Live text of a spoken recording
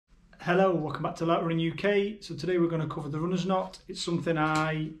Hello, welcome back to LARK UK. So today we're going to cover the runner's knot. It's something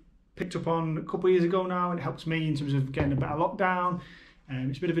I picked up on a couple of years ago now, and it helps me in terms of getting a better lockdown.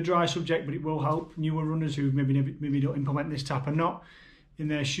 It's a bit of a dry subject, but it will help newer runners who maybe don't implement this type of knot in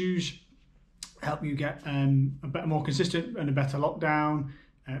their shoes. Help you get a better, more consistent and a better lockdown.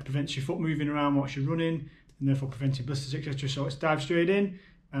 Prevents your foot moving around whilst you're running, and therefore preventing blisters, etc. So let's dive straight in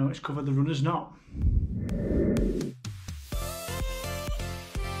and let's cover the runner's knot.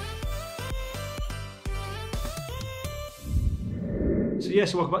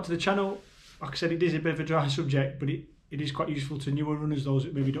 So welcome back to the channel. Like I said, it is a bit of a dry subject, but it is quite useful to newer runners, those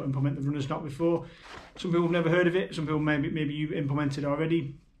that maybe don't implement the runner's knot before. Some people have never heard of it, some people maybe you've implemented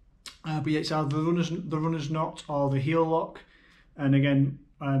already. But yeah, it's either the runner's knot or the heel lock. And again,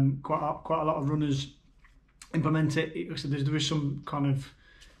 quite a lot of runners implement it. So there is some kind of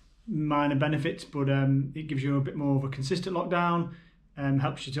minor benefits, but it gives you a bit more of a consistent lockdown and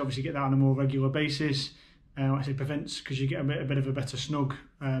helps you to obviously get that on a more regular basis. Like I say, prevents, because you get a bit of a better snug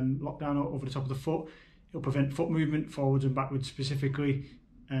lockdown over the top of the foot. It'll prevent foot movement forwards and backwards specifically,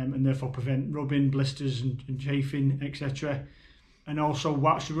 and therefore prevent rubbing, blisters and chafing, etc. And also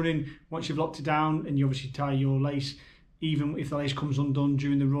whilst you're running, once you've locked it down and you obviously tie your lace, even if the lace comes undone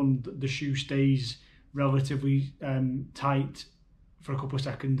during the run, the shoe stays relatively tight for a couple of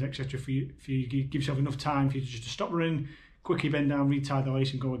seconds, etc. For you give yourself enough time for you to just stop running, quickly bend down, retie the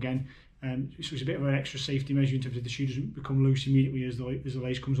lace and go again. So it's a bit of an extra safety measure in terms of the shoe doesn't become loose immediately as the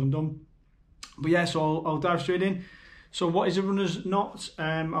lace comes undone. But yeah, so I'll dive straight in. So what is a runner's knot?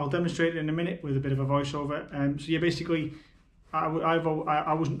 I'll demonstrate it in a minute with a bit of a voiceover. So yeah, basically, I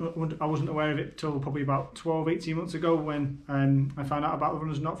wasn't aware of it till probably about 12-18 months ago when I found out about the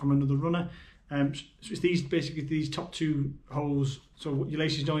runner's knot from another runner. So it's these top two holes. So your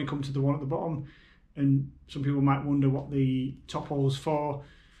laces only come to the one at the bottom, and some people might wonder what the top hole's for.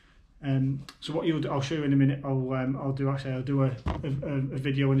 So what I'll show you in a minute. I'll do a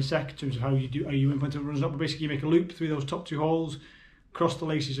video in a sec in terms of how you implement a runner's knot. But basically, you make a loop through those top two holes, cross the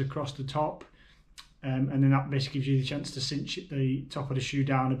laces across the top, and then that basically gives you the chance to cinch the top of the shoe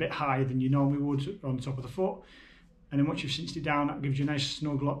down a bit higher than you normally would on the top of the foot. And then once you've cinched it down, that gives you a nice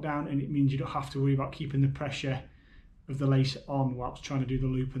snug lockdown, and it means you don't have to worry about keeping the pressure of the lace on whilst trying to do the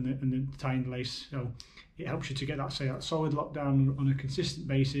loop and the tying the lace. So it helps you to get that solid lockdown on a consistent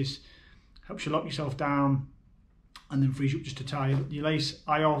basis, helps you lock yourself down, and then frees you up just to tie your lace.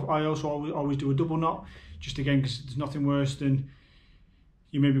 I also always do a double knot, just again because there's nothing worse than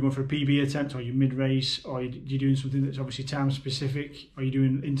you maybe going for a PB attempt, or you're mid-race, or you're doing something that's obviously time specific, or you're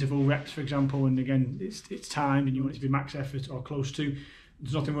doing interval reps, for example, and again it's timed and you want it to be max effort or close to.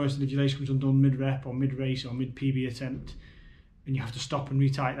 There's nothing worse than if your lace comes undone mid-rep or mid-race or mid-PB attempt and you have to stop and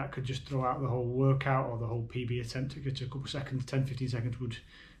retie it. That could just throw out the whole workout or the whole PB attempt. To get to a couple of seconds, 10-15 seconds would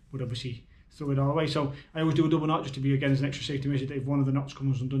obviously throw it all away. So I always do a double knot just to be, again, as an extra safety measure, that if one of the knots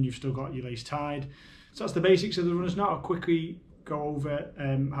comes undone, you've still got your lace tied. So that's the basics of the runner's knot. I'll quickly go over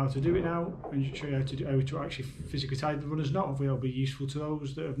how to do it now and show you how to actually physically tie the runner's knot. Hopefully it'll be useful to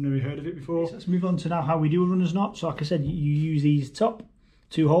those that have never heard of it before. So let's move on to now how we do a runner's knot. So like I said, you use these top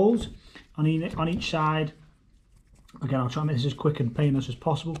two holes on each side. Again, I'll try and make this as quick and painless as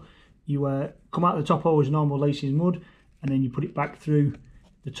possible. You come out the top hole as normal laces mud, and then you put it back through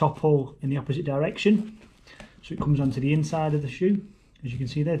the top hole in the opposite direction, so it comes onto the inside of the shoe, as you can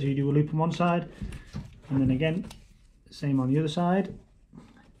see there. So you do a loop on one side, and then again same on the other side.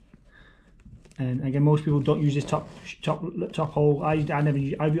 And again, most people don't use this top hole. I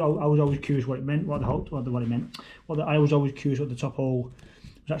was always curious what it meant, I was always curious what the top hole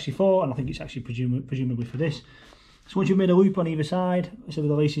was actually for, and I think it's actually presumably for this. So once you've made a loop on either side, so with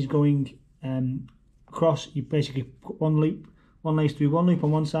the laces going across, you basically put one lace through one loop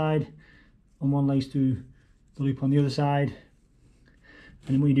on one side, and one lace through the loop on the other side.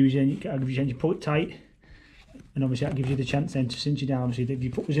 And then what you do is then you pull it tight, and obviously that gives you the chance then to cinch it down. Obviously, if you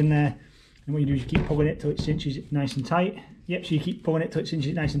put this in there, and what you do is you keep pulling it till it cinches it nice and tight. Yep, so you keep pulling it till it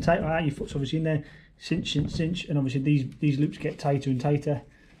cinches it nice and tight. All right, your foot's obviously in there, cinch, and obviously these loops get tighter and tighter.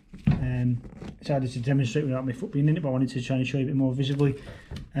 Decided to demonstrate without my foot being in it, but I wanted to try and show you a bit more visibly.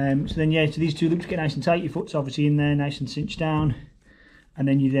 So these two loops get nice and tight. Your foot's obviously in there, nice and cinched down, and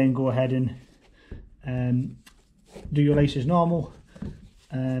then you then go ahead and do your lace as normal.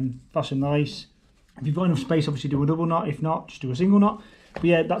 Fasten the lace. If you've got enough space, obviously do a double knot. If not, just do a single knot. But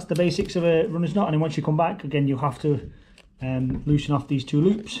yeah, that's the basics of a runner's knot. And then once you come back, again, you'll have to loosen off these two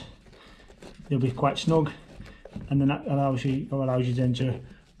loops. They'll be quite snug, and then that allows you then to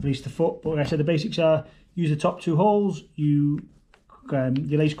release the foot. But like I said, the basics are: use the top two holes. Your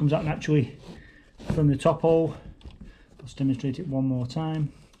lace comes out naturally from the top hole. Let's demonstrate it one more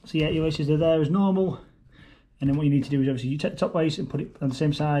time. So yeah, your laces are there as normal, and then what you need to do is obviously you take the top lace and put it on the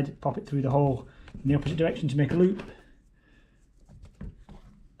same side, pop it through the hole in the opposite direction to make a loop.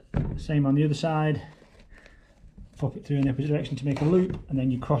 Same on the other side, pop it through in the opposite direction to make a loop, and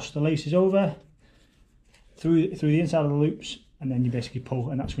then you cross the laces over through the inside of the loops, and then you basically pull,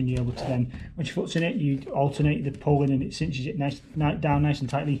 and that's when you're able to then, once your foot's in it, you alternate the pulling and it cinches it down nice and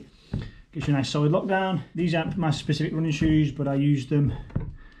tightly, gives you a nice solid lockdown. These aren't my specific running shoes, but I use them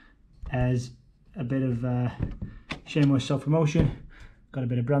as a bit of shameless self-promotion. Got a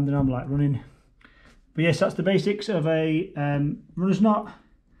bit of branding on, like running. But yes, that's the basics of a runner's knot.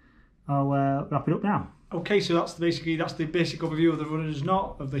 I'll wrap it up now. Okay, so that's the basic overview of the runner's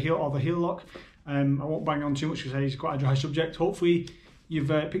knot, of the heel or the heel lock. I won't bang on too much because it's quite a dry subject. Hopefully you've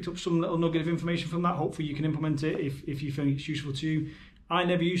picked up some little nugget of information from that. Hopefully you can implement it if you think it's useful to you. I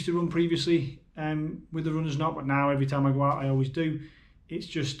never used to run previously with the runner's knot, but now every time I go out I always do. It's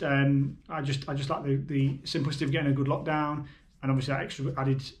just I just like the simplicity of getting a good lockdown, and obviously that extra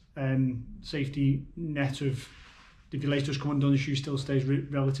added safety net of if your lace does come undone, the shoe still stays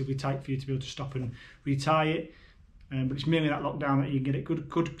relatively tight for you to be able to stop and retie it. But it's mainly that lockdown that you can get it good,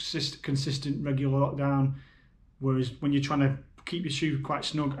 consistent, regular lockdown. Whereas when you're trying to keep your shoe quite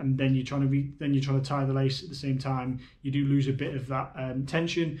snug and then you're trying to tie the lace at the same time, you do lose a bit of that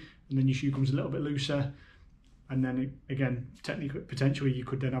tension, and then your shoe comes a little bit looser. And then again, technically, potentially, you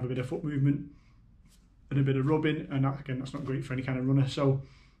could then have a bit of foot movement and a bit of rubbing, and that, again, that's not great for any kind of runner. So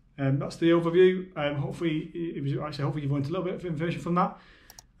that's the overview. Hopefully, hopefully you've learned a little bit of information from that.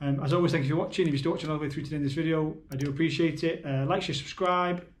 As always, thank you for watching. If you're still watching all the way through to the end of this video, I do appreciate it. Like, share,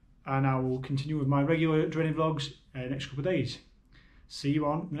 subscribe, and I will continue with my regular training vlogs next couple of days. See you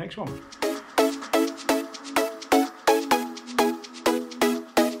on the next one.